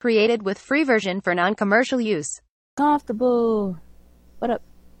Created with free version for non-commercial use. Comfortable. What up?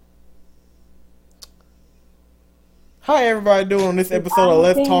 How everybody doing on this episode of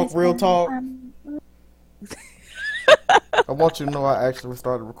Let's Talk Real Talk? I want you to know I actually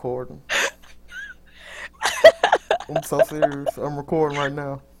started recording. I'm so serious. I'm recording right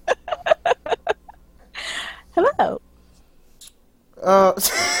now. Hello.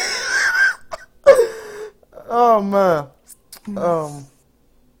 Oh man.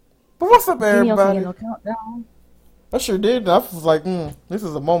 But what's up, everybody? No countdown. I sure did. I was like, this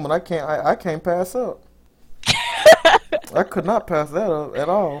is a moment I can't pass up. I could not pass that up at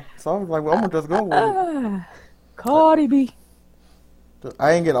all. So I was like, well, I'm gonna just go with it. Cardi B.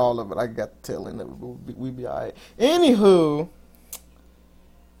 I ain't get all of it. I got the tail end of it. We be alright. Anywho,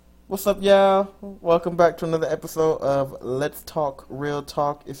 what's up, y'all? Welcome back to another episode of Let's Talk Real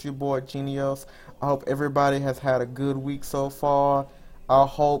Talk. It's your boy Genios. I hope everybody has had a good week so far. I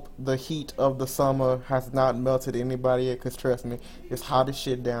hope the heat of the summer has not melted anybody yet, because trust me, it's hot as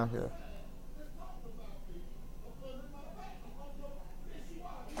shit down here.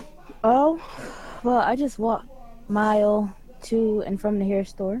 Oh, well, I just walked a mile to and from the hair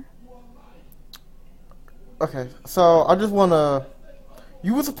store. Okay, so I just want to...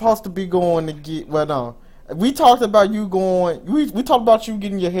 You were supposed to be going to get... Well, no. We talked about you going... We talked about you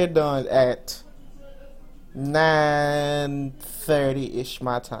getting your hair done at 9:30-ish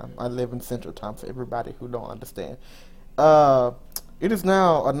my time. I live in Central Time for everybody who don't understand. It is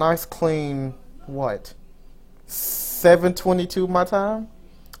now a nice clean, 7:22 my time?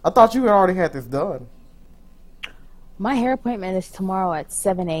 I thought you had already had this done. My hair appointment is tomorrow at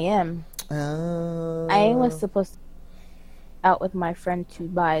 7 a.m. I was supposed to out with my friend to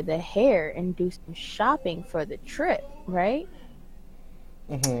buy the hair and do some shopping for the trip, right?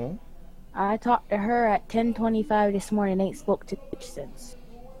 Mm-hmm. I talked to her at 10:25 this morning. Ain't spoke to bitch since.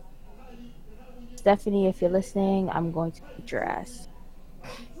 Stephanie, if you're listening, I'm going to beat your ass.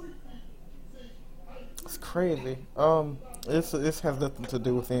 It's crazy. This has nothing to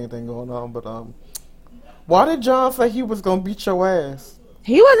do with anything going on, but why did John say he was gonna beat your ass?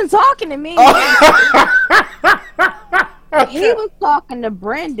 He wasn't talking to me. He was talking to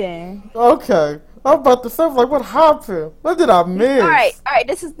Brendan. Okay. I'm about to say, like, what happened? What did I miss? All right.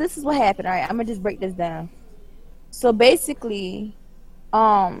 This is what happened. All right, I'm gonna just break this down. So basically,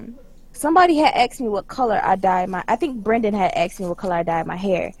 somebody had asked me what color I dyed my. I think Brendan had asked me what color I dyed my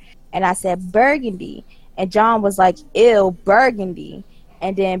hair, and I said burgundy, and John was like, "Ew, burgundy."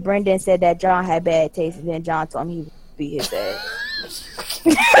 And then Brendan said that John had bad taste, and then John told me he would beat his ass.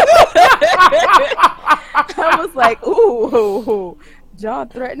 I was like, ooh, John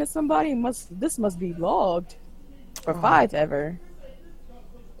threatening somebody? This must be logged for 5 ever.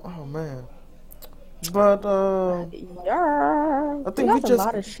 Oh man. But Yeah, I think a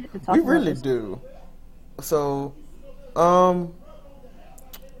lot of shit to talk we about really this. do. So I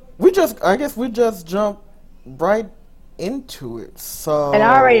guess we just jump right into it. So And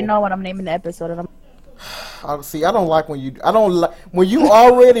I already know what I'm naming the episode of. I don't like when you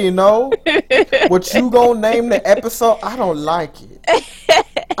already know what you gonna name the episode. I don't like it.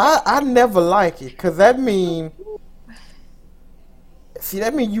 I never like it, cause that mean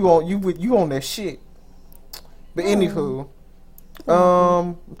you on that shit. But anywho,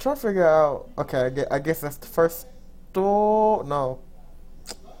 I'm trying to figure out. Okay, I guess that's the first door. No.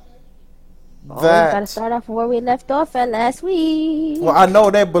 We gotta start off from where we left off at last week. Well, I know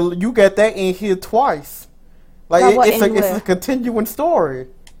that, but you got that in here twice. Like it's a continuing story.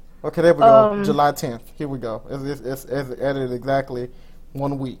 Okay, there we go. July 10th. Here we go. It's edited exactly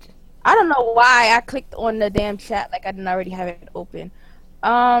 1 week. I don't know why I clicked on the damn chat like I didn't already have it open.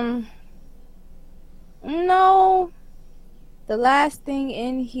 No. The last thing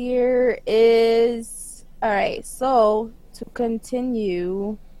in here is alright, so to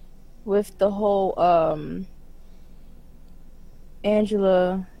continue with the whole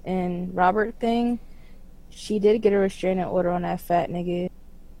Angela and Robert thing, she did get a restraining order on that fat nigga.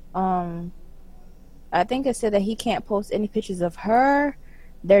 I think it said that he can't post any pictures of her,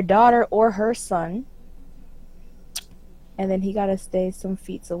 their daughter, or her son. And then he gotta stay some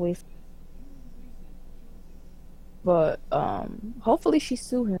feet away from. But hopefully she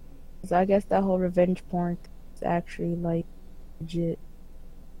sue him. 'Cause I guess that whole revenge porn is actually like legit.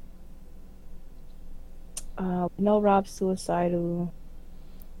 No, Rob's suicidal.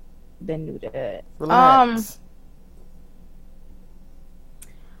 Been knew that. Relax.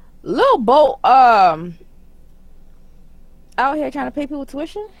 Lil Bo, out here trying to pay people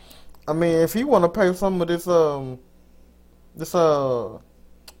tuition. I mean, if he want to pay some of this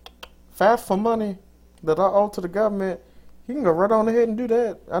fast for money that I owe to the government, He can go right on ahead and do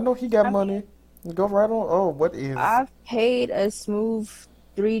that. I know he got money. Go right on. Oh, what is? I've paid a smooth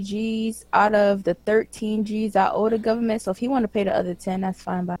 3 G's out of the 13 G's I owe the government. So if he want to pay the other 10, that's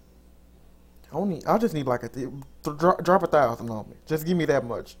fine. By I just need like drop 1,000 on me. Just give me that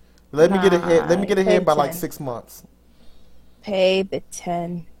much. Let me get ahead. Let me get ahead by 10. like 6 months. Pay the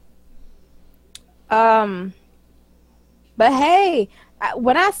 10. But hey,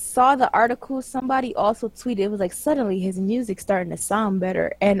 when I saw the article, somebody also tweeted, it was like suddenly his music starting to sound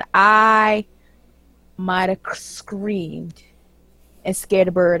better, and I might have screamed and scared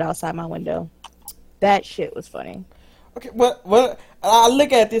a bird outside my window. That shit was funny. Okay, well, I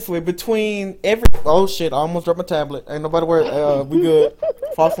look at it this way. Between oh shit, I almost dropped my tablet. Ain't nobody worried. We good.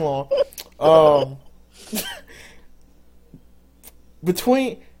 False alarm.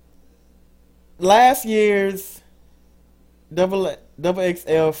 Between last year's double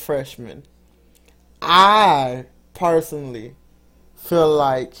XL freshman, I personally feel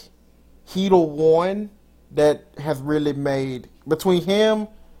like he the one that has really made, between him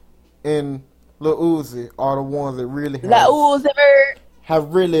and Lil Uzi are the ones that really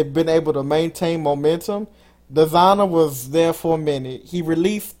have really been able to maintain momentum. Designer was there for a minute. He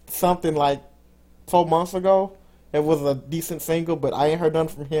released something like 4 months ago. It was a decent single, but I ain't heard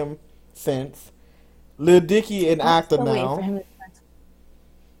nothing from him since. Lil Dicky an actor now.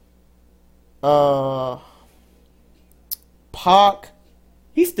 Pac,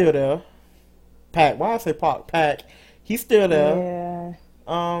 he's still there. Pac, why I say Pac? Pac, he's still there.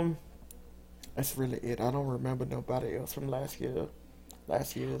 Yeah. That's really it. I don't remember nobody else from last year.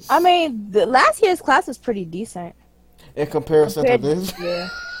 Last year's. I mean, the last year's class was pretty decent. In comparison to this? Yeah.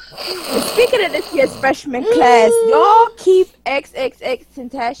 Speaking of this year's freshman class, y'all keep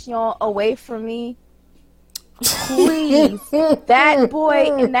XXXTentacion away from me. Please. That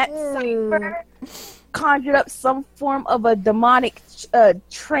boy in that cipher conjured up some form of a demonic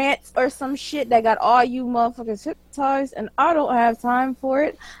trance or some shit that got all you motherfuckers hypnotized, and I don't have time for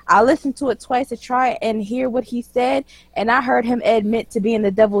it. I listened to it twice to try and hear what he said, and I heard him admit to being the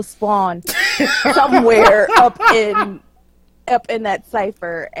devil's spawn somewhere up in that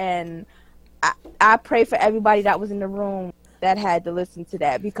cipher, and I pray for everybody that was in the room that had to listen to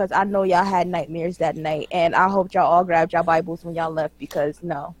that, because I know y'all had nightmares that night, and I hope y'all all grabbed y'all Bibles when y'all left, because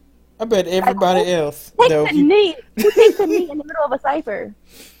no. I bet everybody else. Who takes a knee in the middle of a cipher?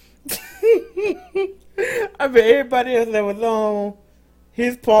 I bet everybody else that was on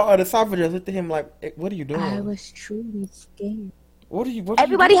his part of the cipher just looked at him like, hey, "What are you doing?" I was truly scared. What are you?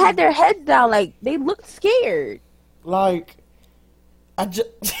 Everybody had their heads down, like they looked scared. Like, I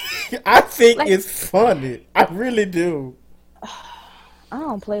think it's funny. I really do. I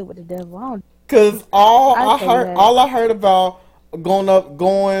don't play with the devil. Cause all I heard about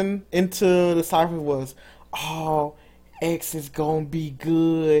going into the cipher was, oh, X is gonna be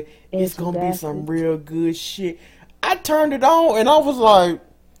good. It's gonna be some real good shit. I turned it on and I was like,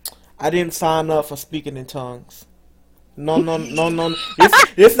 I didn't sign up for speaking in tongues. No.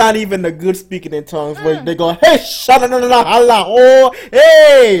 It's not even the good speaking in tongues where they go, hey, shut up, oh,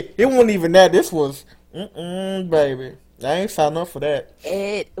 hey. It wasn't even that. This was, baby. I ain't signed up for that.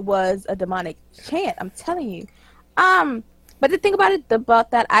 It was a demonic chant, I'm telling you. But the thing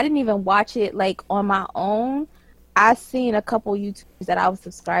about that, I didn't even watch it like on my own. I seen a couple YouTubers that I was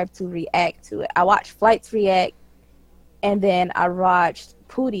subscribed to react to it. I watched Flights react, and then I watched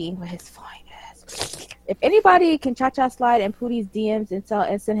Pootie with his fine ass. If anybody can cha-cha slide in Pootie's DMs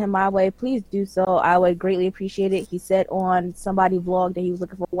and send him my way, please do so. I would greatly appreciate it. He said on somebody's vlog that he was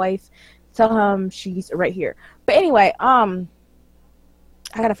looking for a wife. Tell him she's right here. But anyway, I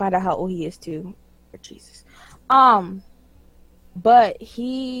gotta find out how old he is too. Jesus. But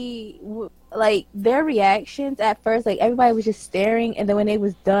like their reactions at first, like everybody was just staring, and then when they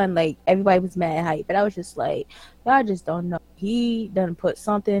was done, like everybody was mad hype. But I was just like, y'all just don't know. He done put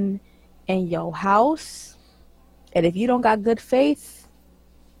something in your house, and if you don't got good faith,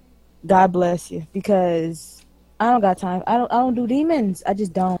 God bless you, because I don't got time. I don't do demons. I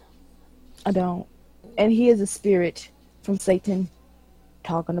just don't. I don't. And he is a spirit from Satan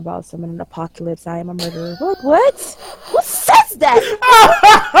talking about someone in the apocalypse. I am a murderer. What? Who says that?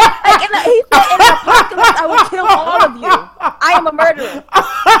 He said in the apocalypse I will kill all of you. I am a murderer.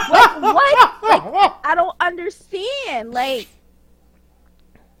 What? Like, I don't understand. Like,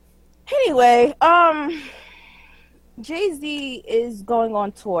 anyway, Jay-Z is going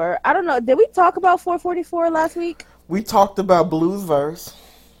on tour. I don't know. Did we talk about 444 last week? We talked about Blues Verse.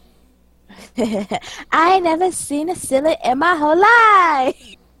 I ain't never seen a silly in my whole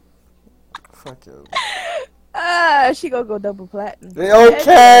life. Fuck you. She gonna go double platinum.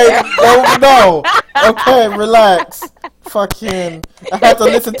 Okay. No. Okay, relax. Fucking, I had to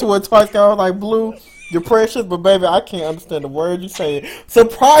listen to it twice. 'Cause I was like, Blue, you're precious, but baby, I can't understand the words you say.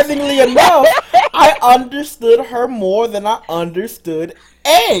 Surprisingly enough, I understood her more than I understood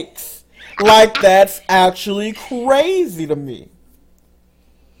X. Like, that's actually crazy to me.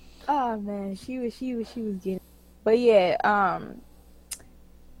 Oh man, she was getting. But yeah,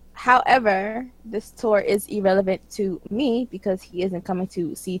 however, this tour is irrelevant to me because he isn't coming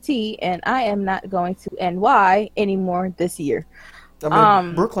to CT, and I am not going to NY anymore this year. I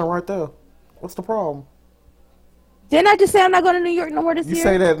mean, Brooklyn right there. What's the problem? Didn't I just say I'm not going to New York no more this You year?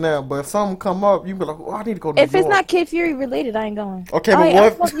 say that now, but if something come up, you be like, oh, I need to go to New York. If it's not Kid Fury related, I ain't going. Okay, but I'm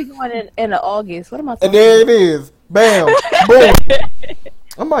what? supposed to be going in August. What am I And talking there it is. Bam. Boom.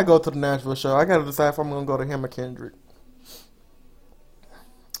 I might go to the Nashville show. I gotta decide if I'm gonna go to him or Kendrick.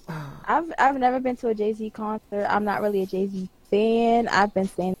 I've never been to a Jay-Z concert. I'm not really a Jay-Z fan. I've been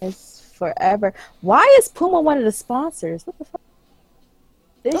saying this forever. Why is Puma one of the sponsors? What the fuck?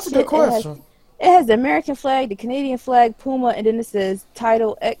 That's a good question. It has the American flag, the Canadian flag, Puma, and then it says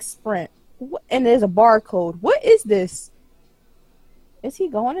Title X Sprint. And there's a barcode. What is this? Is he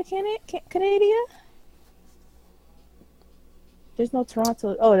going to Canada? There's no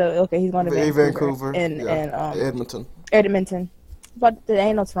Toronto. Oh, no, okay, he's going to Vancouver. And Edmonton. Edmonton. But there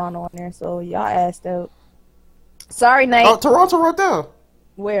ain't no Toronto on there, so y'all asked out. Sorry, Nate. Oh, Toronto right there.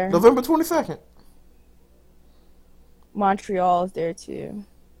 Where? November 22nd. Montreal's there too.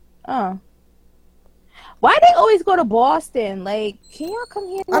 Oh. Why they always go to Boston? Like, can y'all come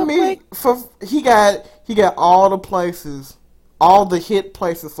here real quick? He got all the places, all the hit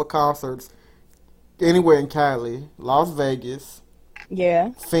places for concerts anywhere in Cali, Las Vegas,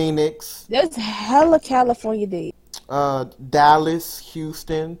 yeah, Phoenix. There's hella California dates. Dallas,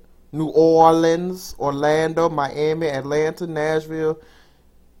 Houston, New Orleans, Orlando, Miami, Atlanta, Nashville,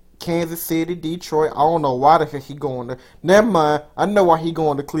 Kansas City, Detroit. I don't know why the heck he going there. Never mind. I know why he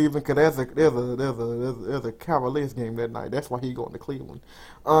going to Cleveland because there's a Cavaliers game that night. That's why he going to Cleveland.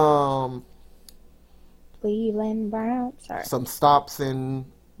 Cleveland Browns. Sorry. Some stops in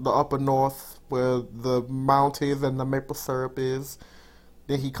the upper north where the mountains and the maple syrup is.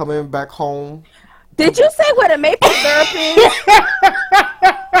 Then he coming back home. Did you say where the maple syrup is?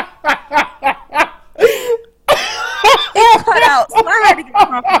 It cut out, so I had to get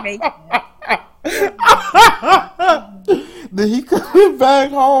confirmation. Then he coming back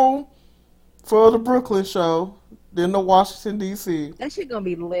home for the Brooklyn show. Then the Washington D.C. That shit gonna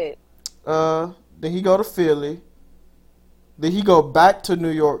be lit. Then he go to Philly. Then he go back to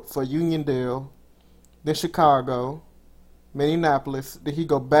New York for Uniondale. Then Chicago, Minneapolis. Then he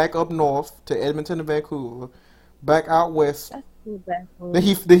go back up north to Edmonton and Vancouver. Back out west. That's too bad. Then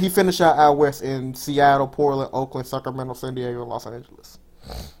he finish out west in Seattle, Portland, Oakland, Sacramento, San Diego, Los Angeles.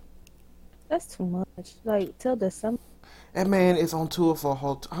 That's too much. Like till the summer. That man is on tour for a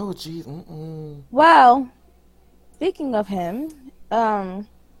whole. Oh jeez. Well, speaking of him,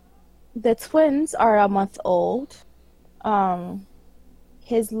 the twins are a month old.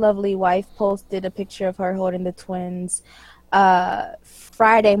 His lovely wife posted a picture of her holding the twins.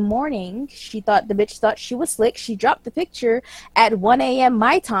 Friday morning, the bitch thought she was slick. She dropped the picture at 1 a.m.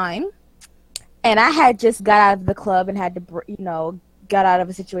 my time, and I had just got out of the club and had to, got out of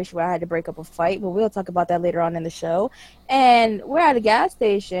a situation where I had to break up a fight. But we'll talk about that later on in the show. And we're at a gas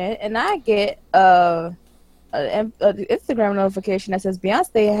station, and I get an Instagram notification that says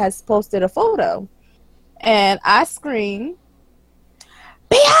Beyonce has posted a photo, and I scream,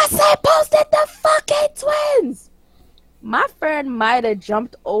 "Beyonce posted the fucking twins!" My friend might have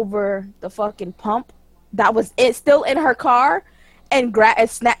jumped over the fucking pump that was still in her car and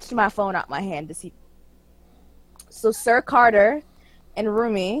snatched my phone out my hand to see. So Sir Carter and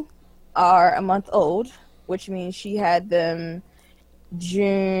Rumi are a month old, which means she had them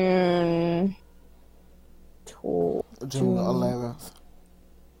June 11th.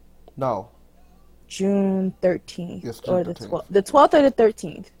 No. June 13th. Yes, June or 13th. The 12th or the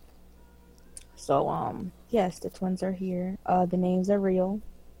 13th. So, yes, the twins are here. The names are real.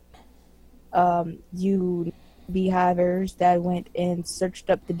 You beehivers that went and searched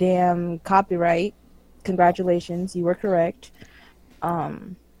up the damn copyright, congratulations, you were correct. But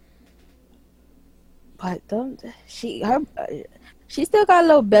she still got a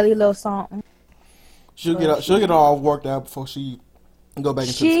little belly, little something. She'll get it all worked out before she go back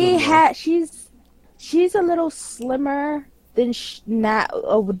into the school. She's a little slimmer than she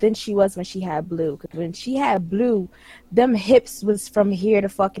was when she had Blue. Because when she had Blue, them hips was from here to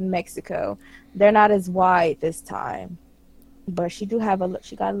fucking Mexico. They're not as wide this time, but she got a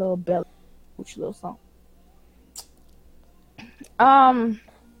little belly, little something.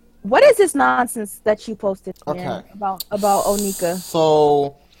 What is this nonsense that you posted Okay. about Onika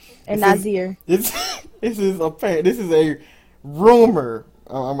So and this is- Nazir? This is a rumor.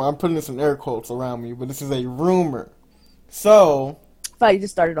 I'm putting this in air quotes around me, but this is a rumor. So I thought you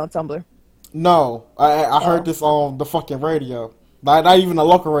just started on Tumblr. no, I heard this on the fucking radio. Not even a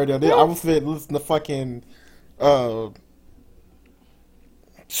local radio. I was listening to fucking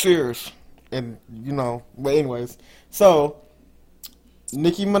Cheers, and But anyways, so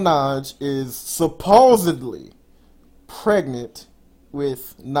Nicki Minaj is supposedly pregnant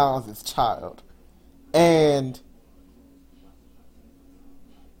with Nas's child, and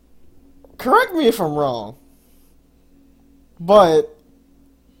correct me if I'm wrong, but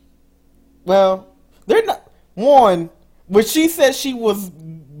well, they're not one. When she said she was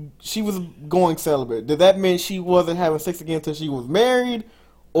going celibate, did that mean she wasn't having sex again until she was married,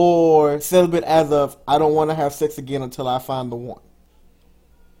 or celibate as of I don't want to have sex again until I find the one?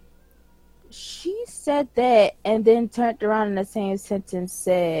 She said that and then turned around in the same sentence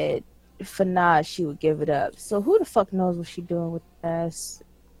said for Nas she would give it up. So who the fuck knows what she doing with this?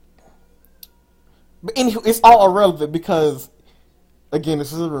 But anywho, it's all irrelevant because, again,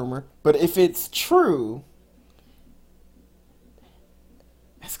 this is a rumor. But if it's true,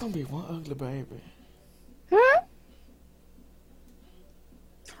 it's gonna be one ugly baby. Hmm?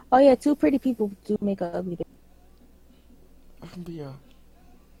 Oh yeah, two pretty people do make an ugly baby. That's gonna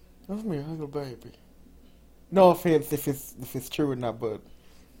be an ugly baby. No offense if it's true or not, but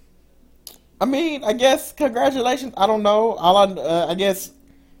I mean, I guess congratulations. I don't know. I guess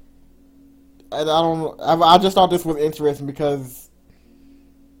I don't. I just thought this was interesting because,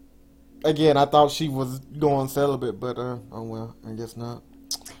 again, I thought she was going celibate, but oh well, I guess not.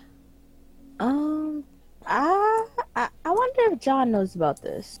 I wonder if John knows about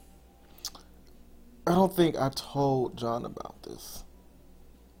this. I don't think I told John about this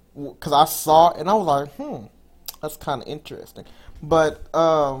because I saw it and I was like, that's kind of interesting. But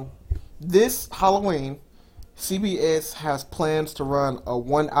this Halloween, CBS has plans to run a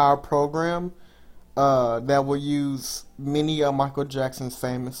 1-hour program that will use many of Michael Jackson's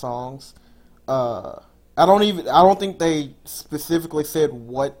famous songs. I don't think they specifically said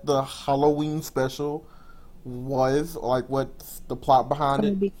what the Halloween special was, like what's the plot behind It's it.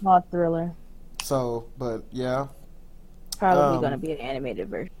 gonna be called Thriller. So, but yeah. Probably gonna be an animated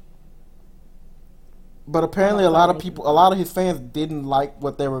version. But apparently, a lot of his fans didn't like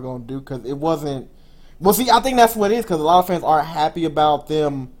what they were going to do because it wasn't. Well, see, I think that's what it is because a lot of fans aren't happy about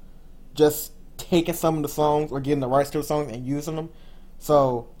them just taking some of the songs or getting the rights to the songs and using them.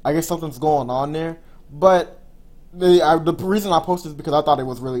 So I guess something's going on there. But the reason I posted is because I thought it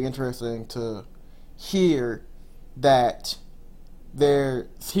was really interesting to hear that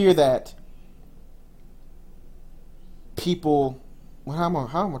people. How am I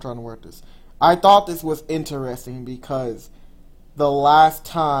trying to word this? I thought this was interesting because the last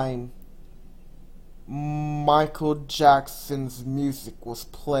time Michael Jackson's music was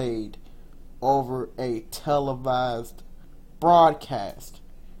played over a televised broadcast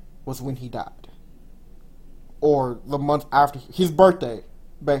was when he died. Or the month after his birthday,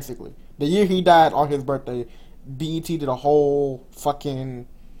 basically. The year he died on his birthday, BET did a whole fucking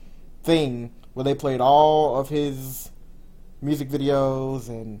thing where they played all of his music videos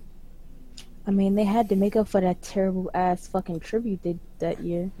and I mean, they had to make up for that terrible ass fucking tribute they did that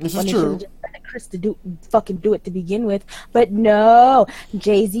year. This when is they true. should've just let Chris to do it to begin with. But no,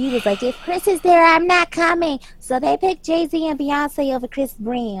 Jay-Z was like, if Chris is there, I'm not coming. So they picked Jay-Z and Beyonce over Chris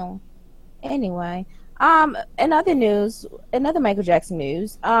Brown. Anyway, in other news, another Michael Jackson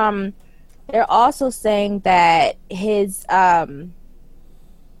news, they're also saying that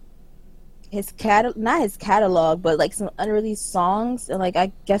not his catalog, but like some unreleased songs and like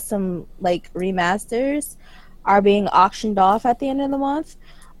I guess some like remasters are being auctioned off at the end of the month.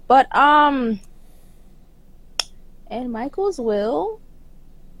 But and Michael's will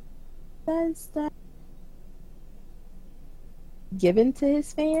says that given to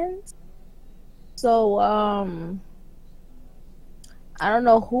his fans. So I don't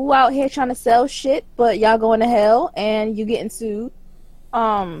know who out here trying to sell shit, but y'all going to hell and you getting sued.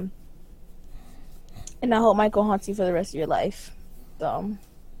 And I hope Michael haunts you for the rest of your life. So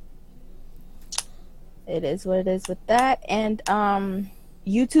it is what it is with that. And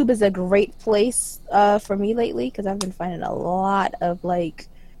YouTube is a great place for me lately because I've been finding a lot of like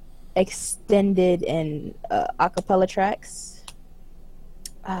extended and acapella tracks.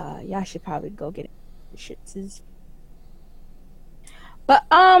 Y'all should probably go get it. Shits. But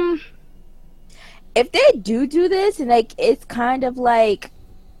if they do this and like it's kind of like.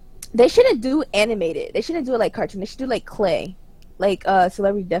 They shouldn't do animated. They shouldn't do it like cartoon. They should do like clay. like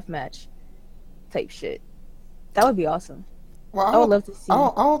celebrity deathmatch type shit. That would be awesome. Well, I would love to see.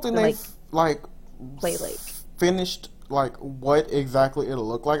 I don't think they play like finished like what exactly it'll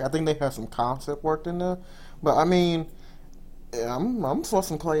look like. I think they have some concept work in there, but I mean, yeah, I'm for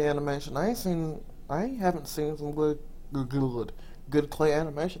some clay animation. I haven't seen some good clay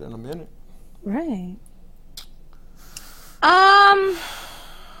animation in a minute. Right.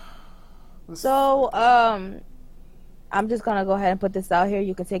 So I'm just gonna go ahead and put this out here.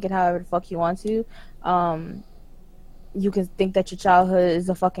 You can take it however the fuck you want to. You can think that your childhood is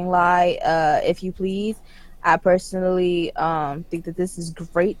a fucking lie, if you please. I personally think that this is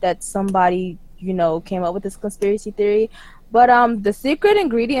great that somebody, came up with this conspiracy theory. But the secret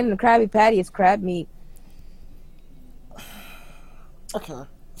ingredient in the Krabby Patty is crab meat. Okay,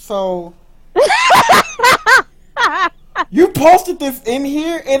 so you posted this in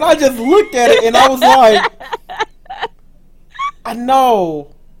here, and I just looked at it, and I was like, I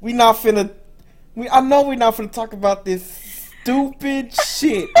know we're not finna talk about this stupid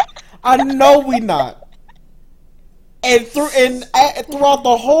shit. I know we not. And throughout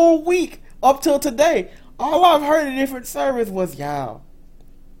the whole week up till today, all I've heard in different servers was, "Yo,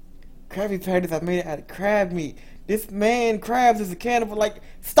 Krabby Patties, I made it out of crab meat. This man Krabs is a cannibal." Like,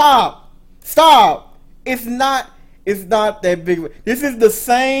 stop. It's not that big. This is the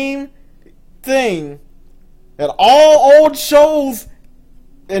same thing that all old shows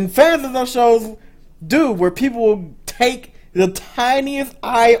and fans of those shows do, where people will take the tiniest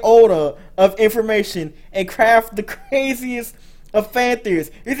iota of information and craft the craziest of fan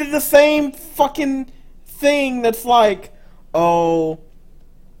theories. This is the same fucking thing that's like, oh,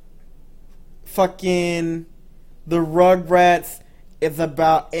 fucking the Rugrats is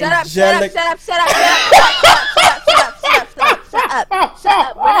about angelic. Shut up.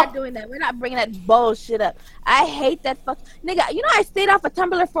 We're not doing that. We're not bringing that bullshit up. I hate that fuck. Nigga, I stayed off of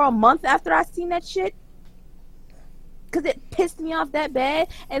Tumblr for a month after I seen that shit. Because it pissed me off that bad.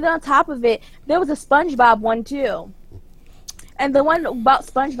 And then on top of it, there was a SpongeBob one too. And the one about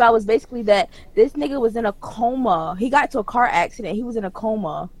SpongeBob was basically that this nigga was in a coma. He got into a car accident. He was in a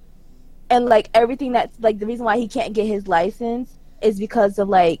coma. And, like, everything that's, like, the reason why he can't get his license is because of,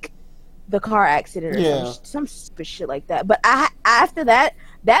 like, the car accident or some stupid shit like that. But after that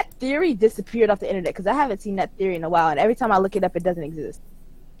theory disappeared off the internet because I haven't seen that theory in a while. And every time I look it up, it doesn't exist.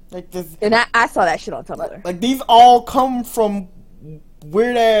 Like this, and I saw that shit on Tumblr. Like these all come from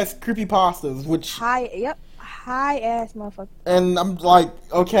weird ass creepypastas, which high ass motherfucker. And I'm like,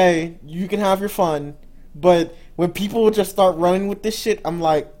 okay, you can have your fun, but when people just start running with this shit, I'm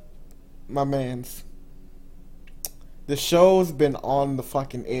like, my man's. The show's been on the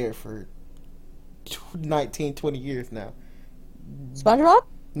fucking air for 19-20 years now. SpongeBob?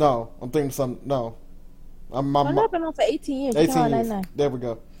 No, I'm thinking SpongeBob been on for 18 years. 18 years. There we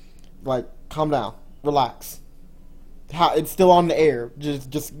go. Like, calm down, relax. It's still on the air.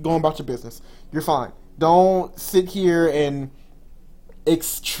 Just going about your business. You're fine. Don't sit here and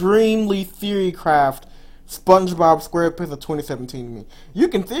extremely theory craft SpongeBob SquarePants of 2017 to me. You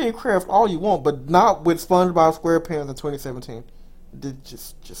can theory craft all you want, but not with SpongeBob SquarePants in 2017.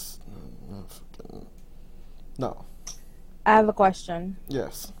 No. I have a question.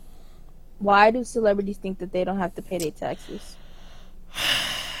 Yes. Why do celebrities think that they don't have to pay their taxes?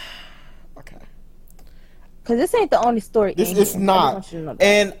 Okay. Because this ain't the only story. This is not.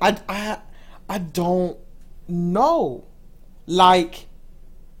 And I don't know. Like,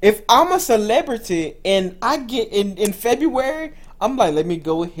 if I'm a celebrity and I get in February, I'm like, let me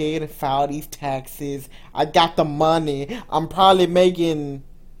go ahead and file these taxes. I got the money. I'm probably making,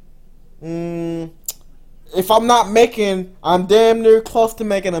 if I'm not making, I'm damn near close to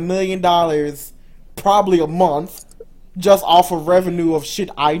making $1 million probably a month just off of revenue of shit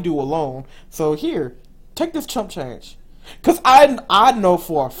I do alone. So here, take this chump change. Because I know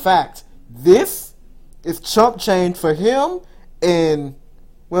for a fact this is chump change for him and,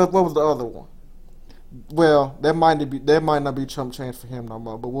 well, what was the other one? Well, that might not be chump change for him no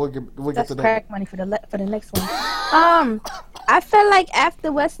more, but we'll get to that. That's crack money for the next one. I felt like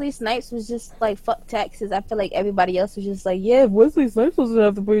after Wesley Snipes was just like, fuck taxes, I feel like everybody else was just like, yeah, if Wesley Snipes doesn't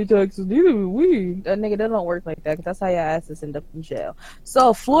have to pay taxes, neither do we. That nigga, that don't work like that, because that's how your asses end up in jail.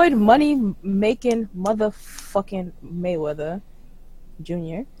 So Floyd money making motherfucking Mayweather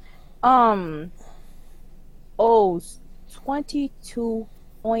Jr. owes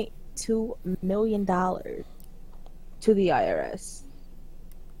 $22.2 million to the IRS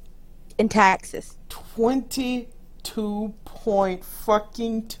in taxes.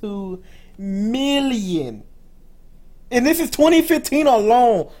 22.2 million. And this is 2015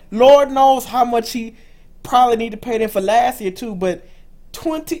 alone. Lord knows how much he probably need to pay them for last year too. But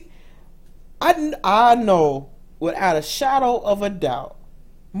 20, I know without a shadow of a doubt,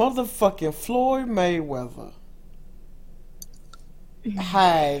 motherfucking Floyd Mayweather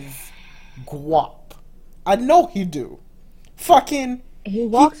has guap. I know he do. Fucking. He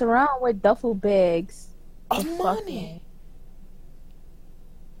walks around with duffel bags of money.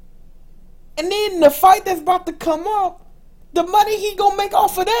 And then the fight that's about to come up, the money he gonna make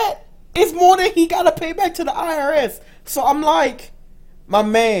off of that is more than he gotta pay back to the IRS. So I'm like, my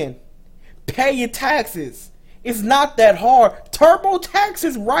man, pay your taxes. It's not that hard. TurboTax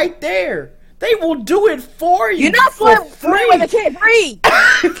is right there. They will do it for you. You're not for free when the kid free.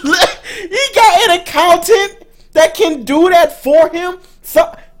 He got an accountant that can do that for him.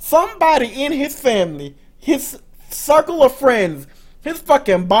 So somebody in his family, his circle of friends, his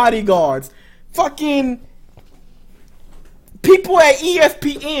fucking bodyguards, fucking people at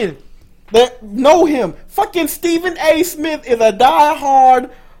ESPN that know him. Fucking Stephen A. Smith is a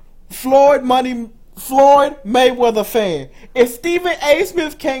diehard Floyd Mayweather fan. If Stephen A.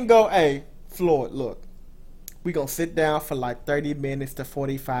 Smith can't go, hey, Floyd, look, we gonna sit down for like 30 minutes to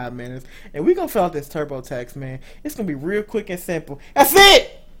 45 minutes, and we gonna fill out this TurboTax, man. It's gonna be real quick and simple. That's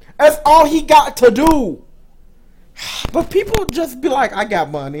it! That's all he got to do. But people just be like, I got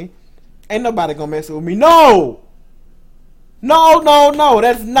money. Ain't nobody gonna mess with me. No! No.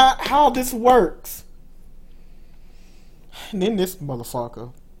 That's not how this works. And then this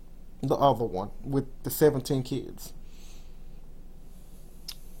motherfucker, the other one, with the 17 kids.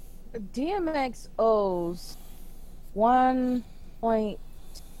 DMX owes 1 point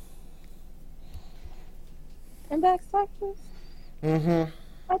in back taxes. Mm-hmm.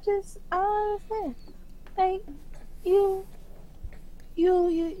 I don't understand. Like, you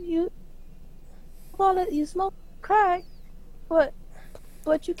call it, you smoke crack, but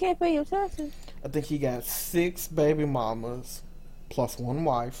you can't pay your taxes. I think he got 6 baby mamas plus 1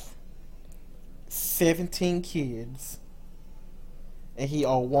 wife, 17 kids, and he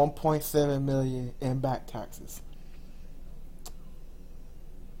owed $1.7 million in back taxes.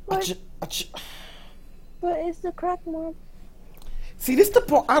 But it's the crack one. See, this the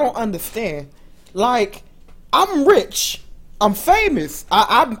point I don't understand. Like, I'm rich, I'm famous,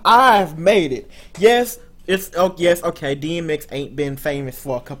 I've made it. Yes, okay. DMX ain't been famous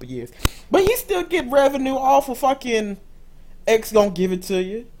for a couple years, but he still get revenue off of fucking X. Don't give it to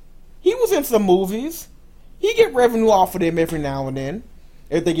you. He was in some movies. He get revenue off of them every now and then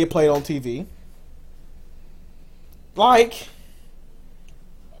if they get played on TV. Like,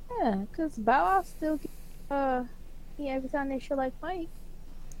 yeah, cause Bow Wow still get every time they show like Mike,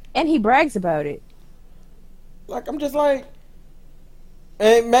 and he brags about it. Like, I'm just like,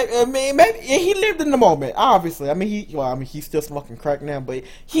 and maybe he lived in the moment. Obviously, he's still smoking crack now, but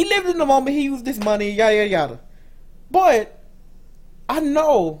he lived in the moment. He used this money, yada yada. But I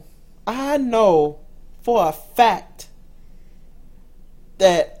know for a fact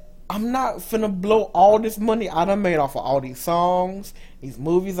that I'm not finna blow all this money I done made off of all these songs, these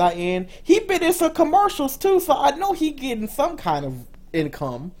movies I in. He been in some commercials too, so I know he getting some kind of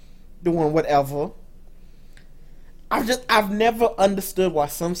income doing whatever. I've never understood why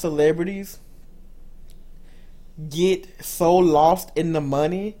some celebrities get so lost in the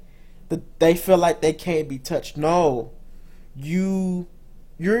money that they feel like they can't be touched. No. You're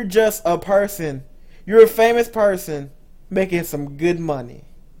just a person. You're a famous person making some good money.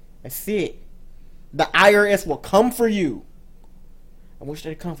 That's it. The IRS will come for you. I wish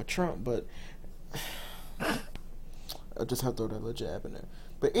they'd come for Trump, but I just have to throw that little jab in there.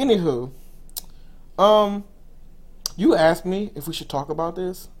 But anywho, you asked me if we should talk about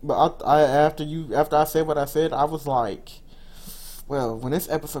this, but after I said what I said, I was like, well, when this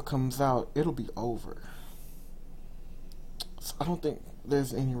episode comes out, it'll be over. So I don't think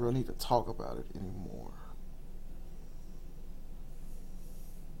there's any real need to talk about it anymore.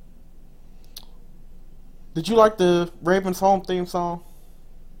 Did you like the Raven's Home theme song?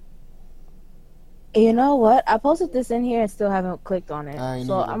 You know what? I posted this in here and still haven't clicked on it.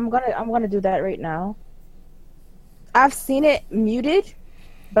 So either. I'm gonna do that right now. I've seen it muted,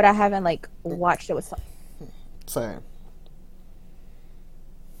 but I haven't like watched it with some. Same.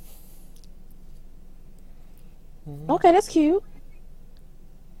 Okay, that's cute.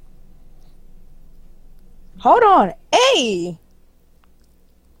 Hold on. Hey.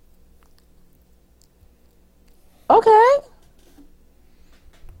 Okay.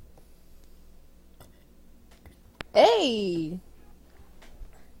 Hey.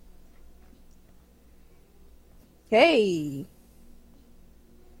 Hey.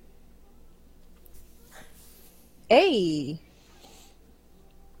 Hey.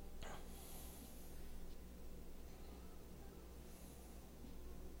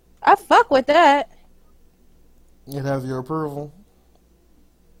 fuck with that. It has your approval.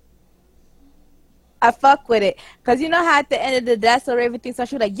 I fuck with it. Because you know how at the end of the That's So Raven thing, so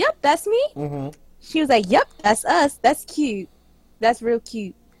she was like, yep, that's me. Mm-hmm. She was like, yep, that's us. That's cute. That's real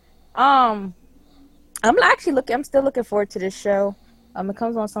cute. I'm still looking forward to this show. It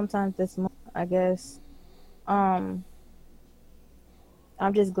comes on sometime this month, I guess. I'm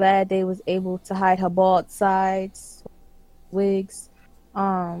just glad they was able to hide her bald sides, wigs.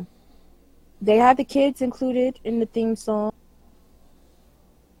 They have the kids included in the theme song,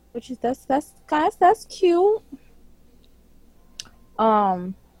 which is that's cute.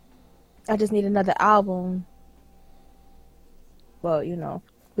 I just need another album. Well, you know,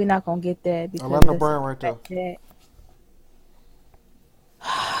 we're not gonna get that because Orlando Brown right there.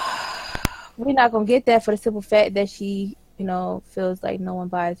 We're not gonna get that for the simple fact that she, you know, feels like no one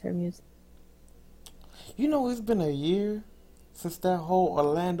buys her music. You know, it's been a year since that whole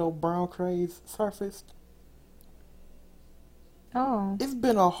Orlando Brown craze surfaced. Oh. It's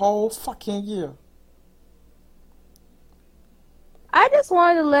been a whole fucking year. I just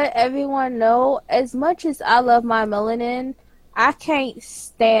wanted to let everyone know, as much as I love my melanin, I can't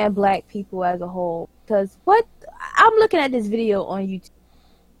stand black people as a whole. Because I'm looking at this video on YouTube.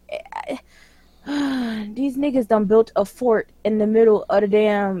 These niggas done built a fort in the middle of the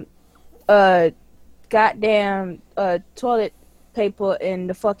damn goddamn toilet paper and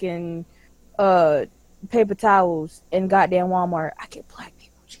the fucking paper towels in goddamn Walmart. I get black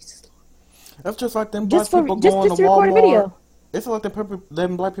people, Jesus Lord. That's just like them black people going to to record a Walmart. video. It's like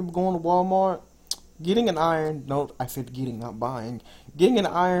them black people going to Walmart, getting an iron. No, I said getting, not buying. Getting an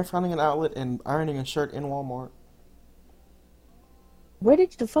iron, finding an outlet, and ironing a shirt in Walmart. Where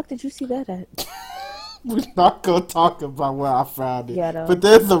the fuck did you see that at? We're not gonna talk about where I found it, Ghetto. but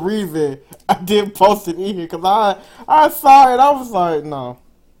there's a reason I didn't post it in here because I saw it. I was like, no,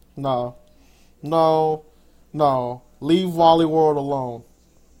 leave Wally World alone.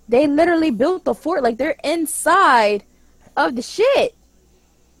 They literally built the fort, like they're inside of the shit.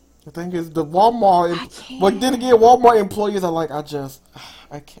 The thing is, the Walmart, but then again, Walmart employees are like, I can't.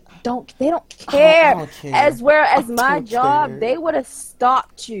 They don't care. I don't care. As well as my don't job, care. they would have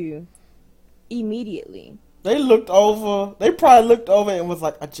stopped you immediately. They probably looked over and was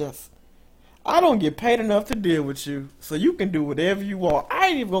like, I don't get paid enough to deal with you, so you can do whatever you want. I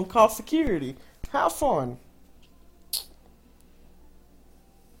ain't even gonna call security. Have fun.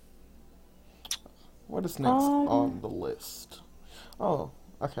 What is next on the list? Oh,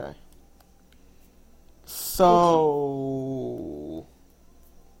 okay. So,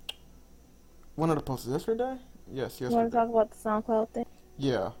 when did I post it? Yesterday? Yes, yesterday. You want to talk about the SoundCloud thing?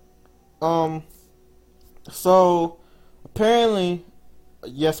 Yeah. So, apparently,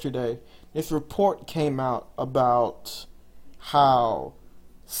 yesterday, this report came out about how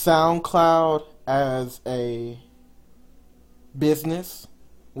SoundCloud as a business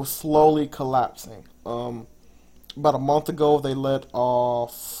was slowly collapsing. About a month ago, they let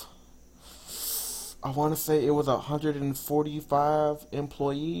off, I want to say it was 145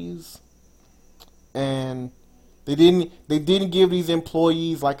 employees, and they didn't give these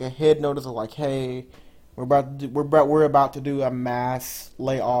employees like a head notice of like, hey, we're about to do a mass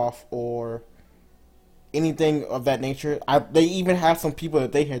layoff or anything of that nature. They even have some people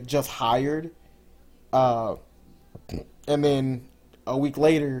that they had just hired, and then a week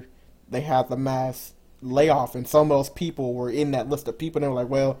later they had the mass layoff, and some of those people were in that list of people. And they were like,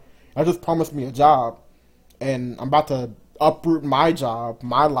 well, I just promised me a job, and I'm about to uproot my job,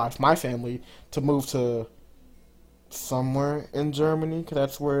 my life, my family to move to somewhere in Germany, because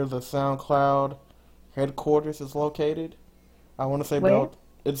that's where the SoundCloud headquarters is located. I want to say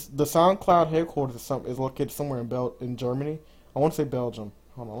it's the SoundCloud headquarters is located somewhere in Germany. I want to say Belgium.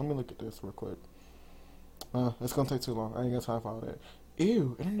 Hold on, let me look at this real quick. It's gonna take too long. I ain't got time for all that.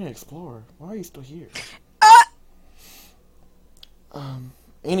 Ew, Internet Explorer. Why are you still here?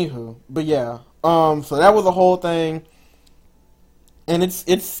 Anywho, but yeah. So that was the whole thing, and it's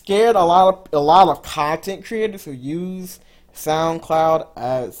scared a lot of content creators who use SoundCloud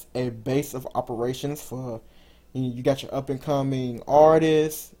as a base of operations for. You got your up and coming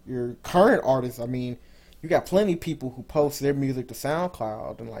artists, your current artists. I mean, you got plenty of people who post their music to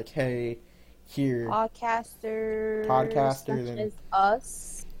SoundCloud and like, hey, here. Podcasters such as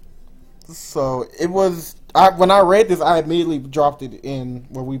us. So it was. When I read this, I immediately dropped it in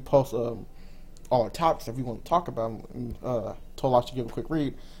where we post all our topics if we want to talk about them. And told us to give a quick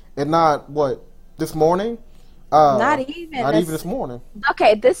read, and not this morning. Not even this morning.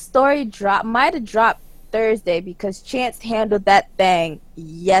 Okay, this story might have dropped Thursday because Chance handled that thing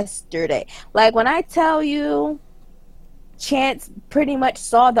yesterday. Like when I tell you, Chance pretty much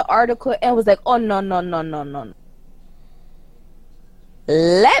saw the article and was like, oh, no, no, no, no, no, no.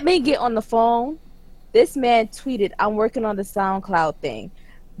 Let me get on the phone. This man tweeted, I'm working on the SoundCloud thing.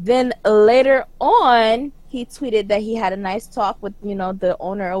 Then later on, he tweeted that he had a nice talk with, the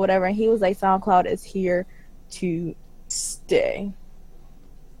owner or whatever. And he was like, SoundCloud is here to stay.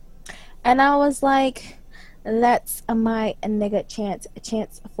 And I was like, that's my nigga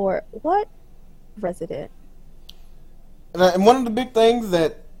chance for what? Resident. And one of the big things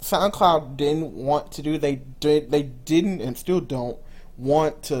that SoundCloud didn't want to do, they didn't and still don't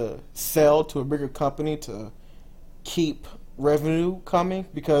want to sell to a bigger company to keep revenue coming,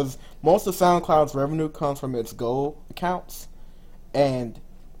 because most of SoundCloud's revenue comes from its Go accounts, and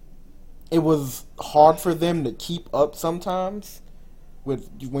it was hard for them to keep up sometimes with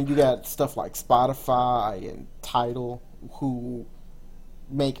when you got stuff like Spotify and Tidal, who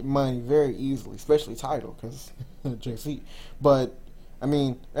make money very easily, especially Tidal, because JC. But I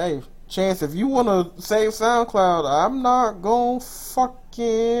mean, hey, Chance, if you want to save SoundCloud, I'm not gonna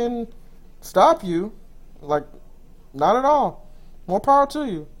fucking stop you. Like, not at all. More power to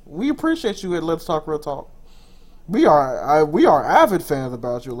you. We appreciate you at Let's Talk Real Talk. We are avid fans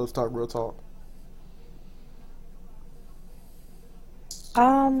about you at Let's Talk Real Talk.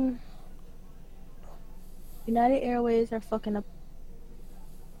 United Airways are fucking up.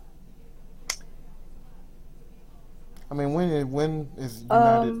 I mean, when is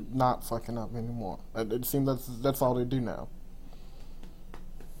United not fucking up anymore? It seems that's all they do now.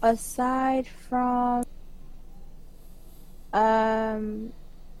 Aside from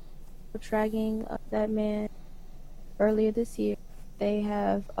dragging up that man earlier this year, they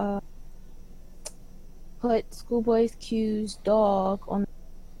have put Schoolboy Q's dog on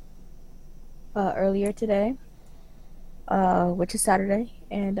earlier today, which is Saturday,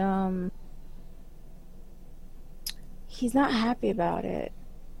 and he's not happy about it.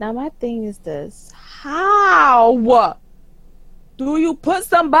 Now my thing is this: how do you put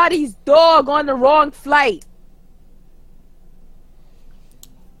somebody's dog on the wrong flight?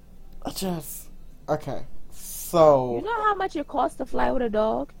 Okay, so you know how much it costs to fly with a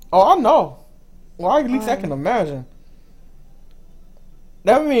dog? Oh, I know. Well, at least I can imagine.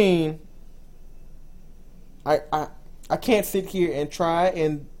 That mean, I can't sit here and try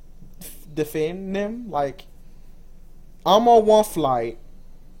and defend them. Like, I'm on one flight,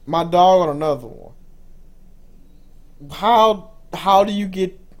 my dog on another one. How do you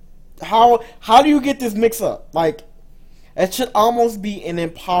get this mix up? Like, it should almost be an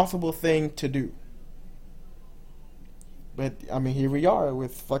impossible thing to do. But I mean, here we are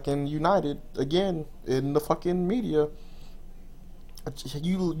with fucking United again in the fucking media.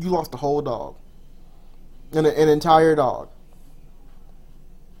 You lost a whole dog, an entire dog.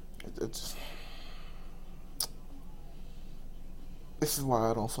 It's this is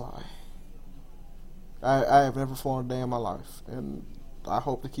why I don't fly. I have never flown a day in my life, and I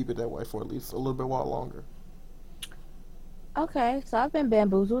hope to keep it that way for at least a little bit while longer. Okay, so I've been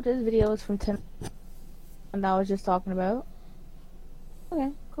bamboozled. This video is from 10, and I was just talking about. Okay,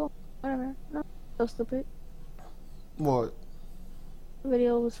 cool, whatever. No, so stupid. What? The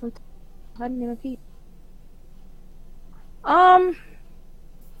video was from. I didn't even peep.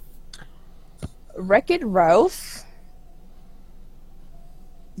 Wreck-It Ralph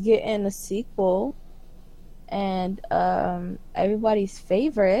getting a sequel, and everybody's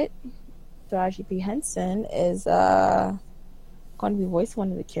favorite, Taraji P. Henson, is going to be voicing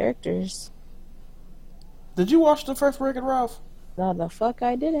one of the characters. Did you watch the first Wreck-It Ralph? No, the fuck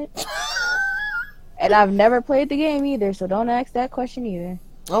I didn't. And I've never played the game either, so don't ask that question either.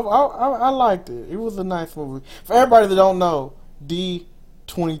 I liked it. It was a nice movie. For everybody that don't know,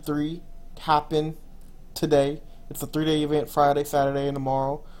 D23 happened today. It's a 3-day event, Friday, Saturday, and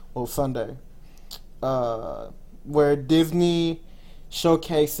tomorrow, or Sunday, where Disney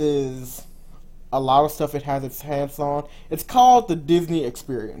showcases a lot of stuff it has its hands on. It's called the Disney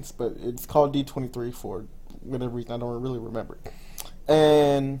Experience, but it's called D23 for whatever reason. I don't really remember.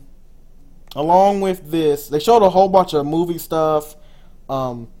 And along with this, they showed a whole bunch of movie stuff.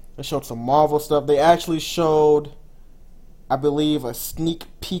 They showed some Marvel stuff. They actually showed, I believe, a sneak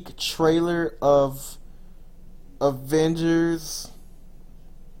peek trailer of Avengers.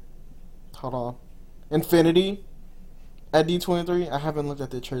 Hold on. Infinity at D23. I haven't looked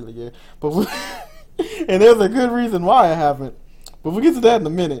at the trailer yet. But and there's a good reason why I haven't. But we'll get to that in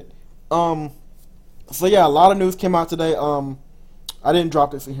a minute. So yeah, a lot of news came out today. I didn't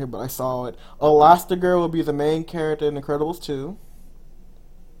drop this in here, but I saw it. Elastigirl will be the main character in Incredibles 2.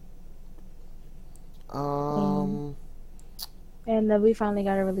 And we finally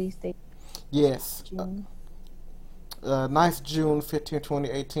got a release date. Yes. Nice June 15,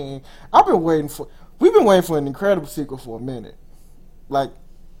 2018. We've been waiting for an incredible sequel for a minute. Like,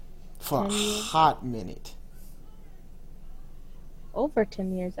 for a hot minute. Over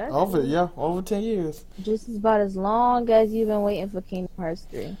 10 years, actually. Over 10 years. Just about as long as you've been waiting for Kingdom Hearts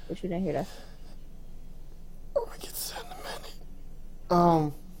 3, but you didn't hear that. Oh, we get to that in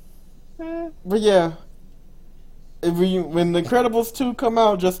a minute. But yeah, when The Incredibles 2 come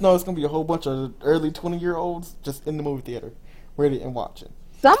out, just know it's gonna be a whole bunch of early 20-year-olds just in the movie theater, ready and watching.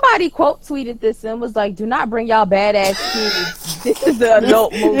 Somebody quote tweeted this and was like, "Do not bring y'all badass kids. This is an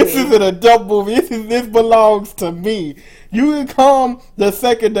adult movie. This is an adult movie. This belongs to me. You can come the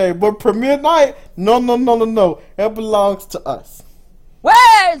second day, but premiere night, no. It belongs to us."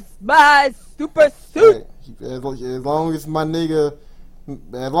 Where's my super suit? Hey, as long as my nigga,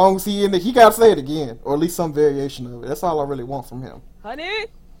 as long as he gotta say it again, or at least some variation of it. That's all I really want from him. Honey,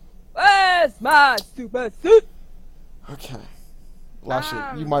 where's my super suit? Okay.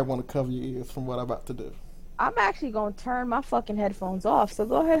 Lasha, you might want to cover your ears from what I'm about to do. I'm actually going to turn my fucking headphones off, so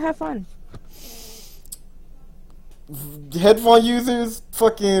go ahead and have fun. Headphone users,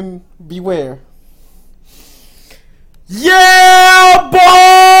 fucking beware. Yeah, boy!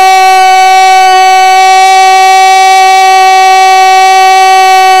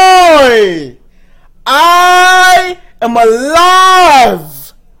 I am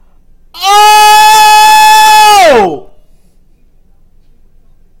alive! Oh!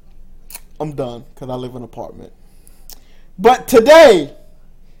 I'm done, because I live in an apartment. But today,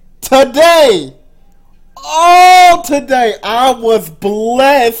 I was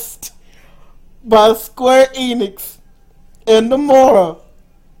blessed by Square Enix and Nomura.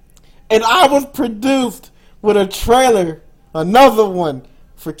 And I was produced with a trailer, another one,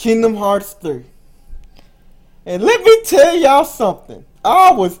 for Kingdom Hearts 3. And let me tell y'all something.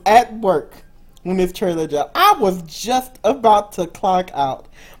 I was at work when this trailer dropped. I was just about to clock out.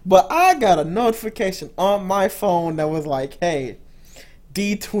 But I got a notification on my phone that was like, hey,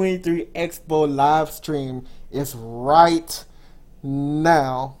 D23 Expo live stream is right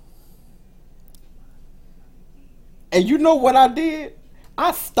now. And you know what I did?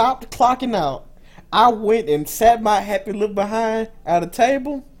 I stopped clocking out. I went and sat my happy little behind at a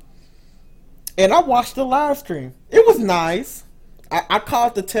table, and I watched the live stream. It was nice. I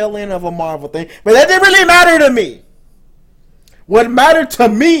caught the tail end of a Marvel thing, but that didn't really matter to me. What mattered to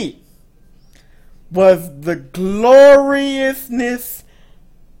me was the gloriousness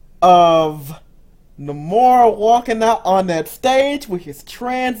of Nomura walking out on that stage with his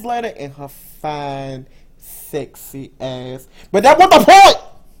translator and her fine, sexy ass. But that wasn't the point!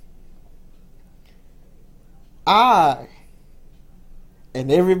 I,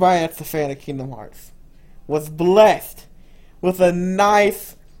 and everybody that's a fan of Kingdom Hearts, was blessed with a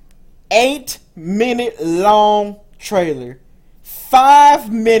nice 8-minute long trailer.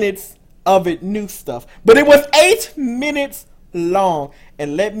 5 minutes of it new stuff. But it was 8 minutes long.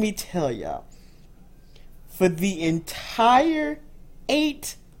 And let me tell y'all, for the entire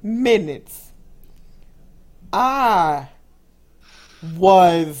 8 minutes, I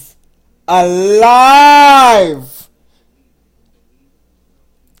was alive.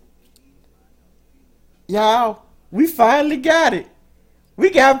 Y'all, we finally got it. We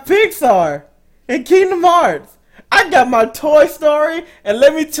got Pixar and Kingdom Hearts. I got my Toy Story, and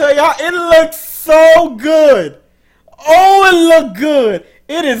let me tell y'all, it looks so good. Oh, it looked good.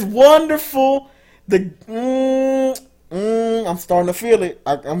 It is wonderful. I'm starting to feel it.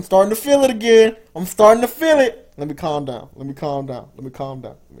 I'm starting to feel it again. I'm starting to feel it. Let me calm down. Let me calm down. Let me calm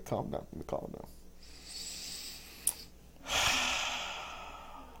down. Let me calm down. Let me calm down.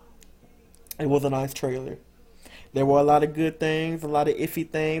 It was a nice trailer. There were a lot of good things, a lot of iffy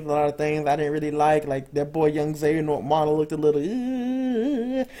things, a lot of things I didn't really like that boy Young Xavier Model looked a little,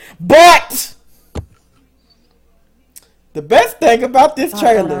 But the best thing about this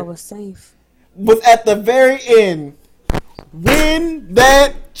trailer was at the very end, when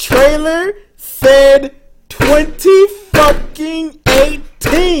that trailer said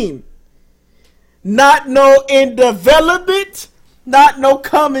 2018. Not no in development, not no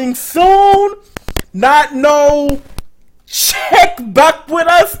coming soon, not no check back with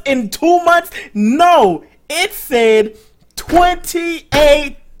us in 2 months. No, it said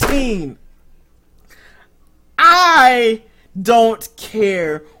 2018. I don't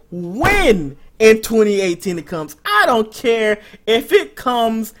care when in 2018 it comes. I don't care if it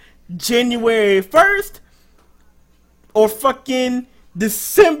comes January 1st or fucking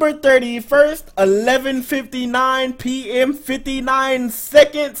December 31st, 11:59 p.m. 59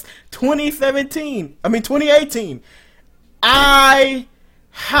 seconds, 2018. I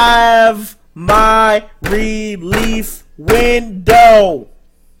have my release window.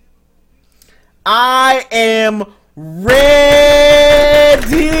 I am ready.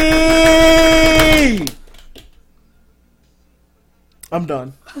 I'm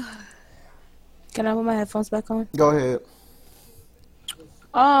done. Can I put my headphones back on? Go ahead.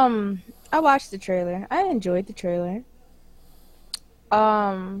 I watched the trailer. I enjoyed the trailer.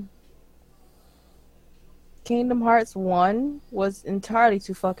 Kingdom Hearts 1 was entirely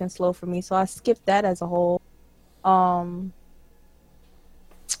too fucking slow for me, so I skipped that as a whole. And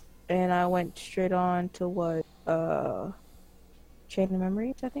I went straight on to what, Chain of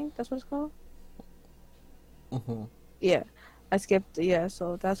Memories, I think that's what it's called. Mm-hmm. Yeah, I skipped, yeah,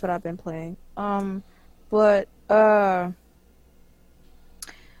 so that's what I've been playing. But,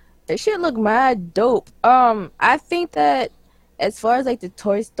 it should look mad dope. I think that as far as like the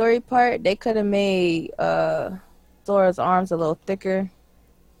Toy Story part, they could have made Sora's arms a little thicker.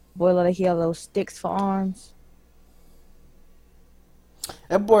 Boy, like he had little sticks for arms.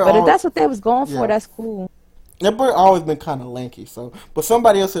 That boy, But if that's what they was going for, yeah. that's cool. That boy always been kind of lanky. So, but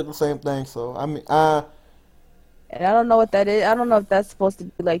somebody else said the same thing. So I mean, and I don't know what that is. I don't know if that's supposed to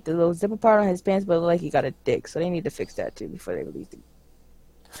be like the little zipper part on his pants, but like he got a dick, so they need to fix that too before they release it.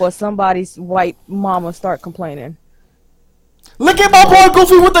 Before somebody's white mama start complaining. Look at my boy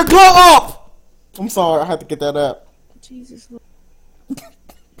Goofy with the glow up. I'm sorry, I had to get that up. Jesus.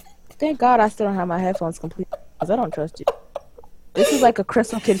 Thank God I still don't have my headphones complete because I don't trust you. This is like a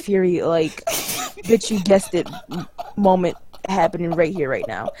Crystal Kid Fury, like, bitch, you guessed it moment happening right here, right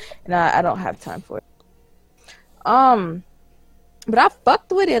now. And I don't have time for it. But I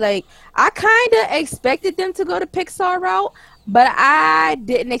fucked with it. Like, I kind of expected them to go the Pixar route, but I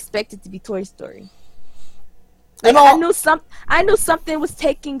didn't expect it to be Toy Story. Like, I knew something was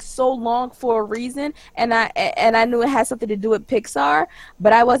taking so long for a reason, and I knew it had something to do with Pixar,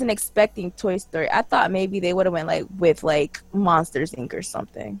 but I wasn't expecting Toy Story. I thought maybe they would have went like with like Monsters Inc. or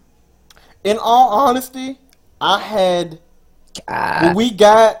something. In all honesty, I had when we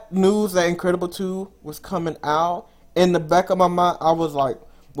got news that Incredible 2 was coming out, in the back of my mind, I was like,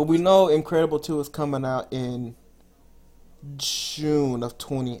 well, we know Incredible 2 is coming out in June of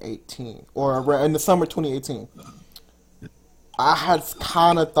 2018, or in the summer 2018. I had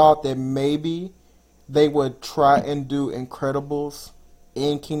kind of thought that maybe they would try and do Incredibles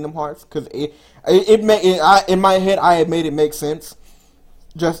in Kingdom Hearts, because in my head I had made it make sense.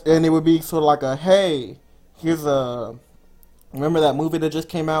 And it would be sort of like a, hey, here's a, remember that movie that just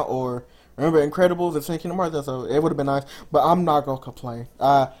came out, or remember Incredibles? It's in Kingdom Hearts, so it would have been nice. But I'm not gonna complain.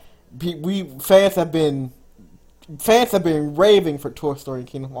 Fans have been raving for Toy Story and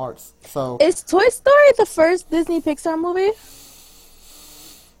Kingdom Hearts. So is Toy Story the first Disney Pixar movie?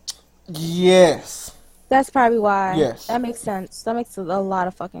 Yes. That's probably why. Yes. That makes sense. That makes a lot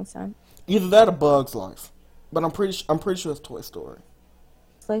of fucking sense. Either that or Bug's Life, but I'm pretty sure it's Toy Story.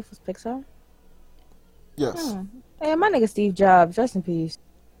 Life was Pixar? Yes. Hey, my nigga Steve Jobs, rest in peace.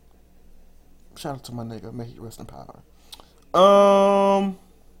 Shout out to my nigga, may he rest in power.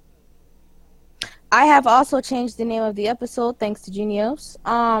 I have also changed the name of the episode thanks to Genios.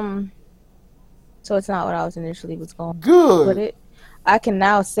 So it's not what I was initially going good with it. I can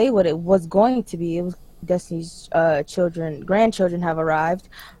now say what it was going to be. It was Destiny's grandchildren have arrived.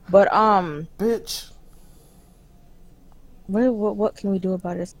 But bitch. What can we do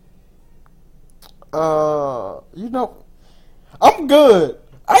about this? I'm good.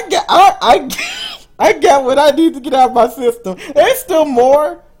 I got what I need to get out of my system. There's still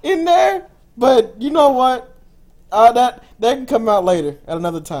more in there, but you know what? That can come out later at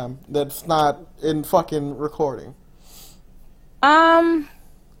another time. That's not in fucking recording. So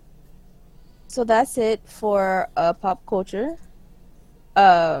that's it for pop culture.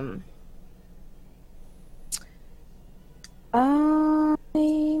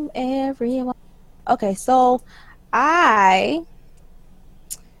 Everyone. Okay, so I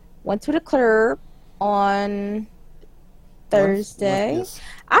went to the club on Thursday. Yes.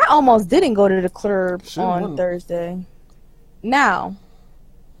 I almost didn't go to the club on Thursday. Now,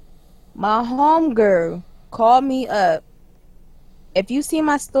 my homegirl called me up. If you see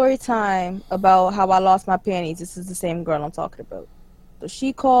my story time about how I lost my panties, this is the same girl I'm talking about. So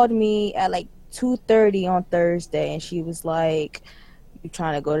she called me at like 2:30 on Thursday, and she was like, "You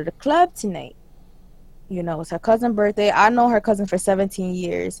trying to go to the club tonight?" You know, it's her cousin's birthday. I know her cousin for 17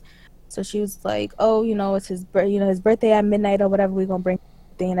 years. So she was like, "Oh, you know, it's his birthday at midnight or whatever. We're gonna bring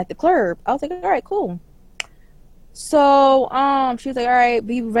thing at the club." I was like, "All right, cool." So she was like, "All right,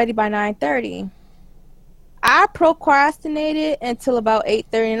 be ready by 9:30." I procrastinated until about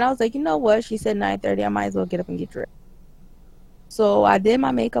 8:30, and I was like, "You know what?" She said 9:30. I might as well get up and get dressed. So I did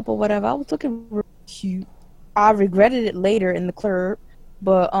my makeup or whatever. I was looking real cute. I regretted it later in the club,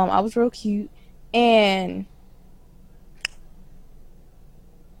 but I was real cute. And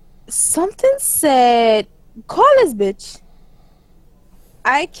something said, "Call this bitch."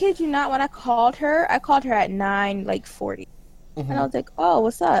 I kid you not. When I called her at 9:40, and I was like, "Oh,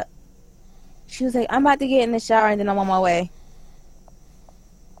 what's up?" She was like, "I'm about to get in the shower and then I'm on my way."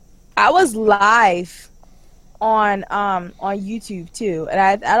 I was live on YouTube too, and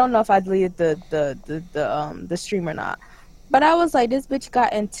I don't know if I deleted the stream or not, but I was like, this bitch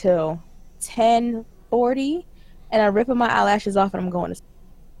got until 10:40, and I'm ripping my eyelashes off and I'm going to sleep.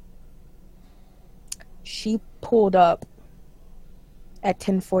 She pulled up at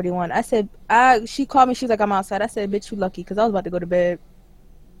 10:41. I said, she called me. She was like, "I'm outside." I said, "Bitch, you lucky," because I was about to go to bed.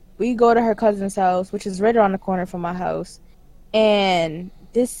 We go to her cousin's house, which is right around the corner from my house, and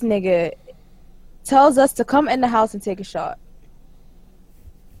this nigga tells us to come in the house and take a shot.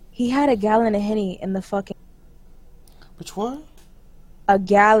 He had a gallon of Henny in the fucking... Which one? A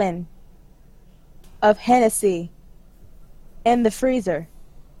gallon of Hennessy in the freezer.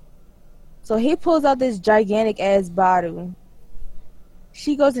 So he pulls out this gigantic ass bottle.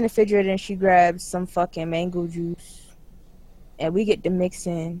 She goes in the refrigerator and she grabs some fucking mango juice. And we get to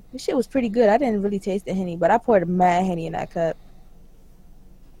mixing. This shit was pretty good. I didn't really taste the Henny, but I poured mad Henny in that cup.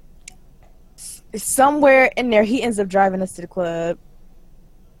 Somewhere in there, he ends up driving us to the club.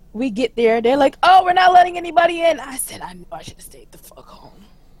 We get there. They're like, "Oh, we're not letting anybody in." I said, I knew I should have stayed the fuck home.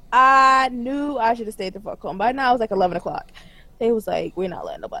 I knew I should have stayed the fuck home. By now, it was like 11 o'clock. They was like, "We're not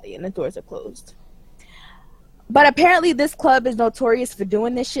letting nobody in. The doors are closed." But apparently, this club is notorious for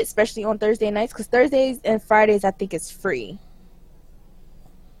doing this shit, especially on Thursday nights, because Thursdays and Fridays, I think, is free.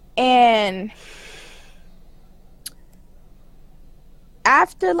 And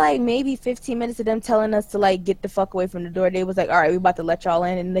after like maybe 15 minutes of them telling us to like get the fuck away from the door, they was like, "All right, we about to let y'all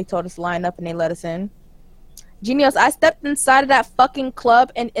in," and they told us to line up and they let us in. Genius, I stepped inside of that fucking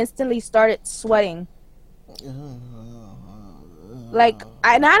club and instantly started sweating. Like,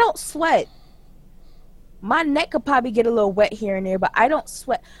 and I don't sweat. My neck could probably get a little wet here and there, but I don't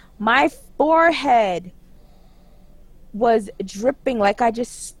sweat. My forehead was dripping like I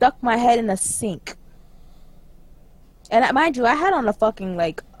just stuck my head in a sink. And mind you, I had on a fucking,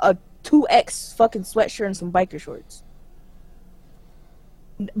 like, a 2X fucking sweatshirt and some biker shorts.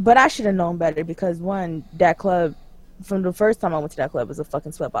 But I should have known better because, one, that club, from the first time I went to that club, was a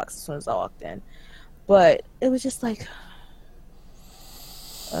fucking sweatbox as soon as I walked in. But it was just like...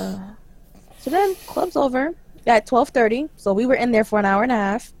 So then, club's over at 12:30. So we were in there for an hour and a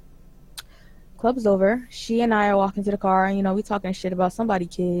half. Club's over. She and I are walking to the car, and, you know, we talking shit about somebody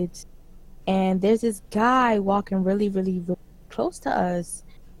kids. And there's this guy walking really, really, really close to us.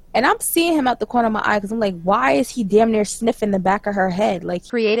 And I'm seeing him out the corner of my eye because I'm like, why is he damn near sniffing the back of her head? Like,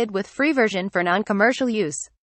 Created with free version for non-commercial use.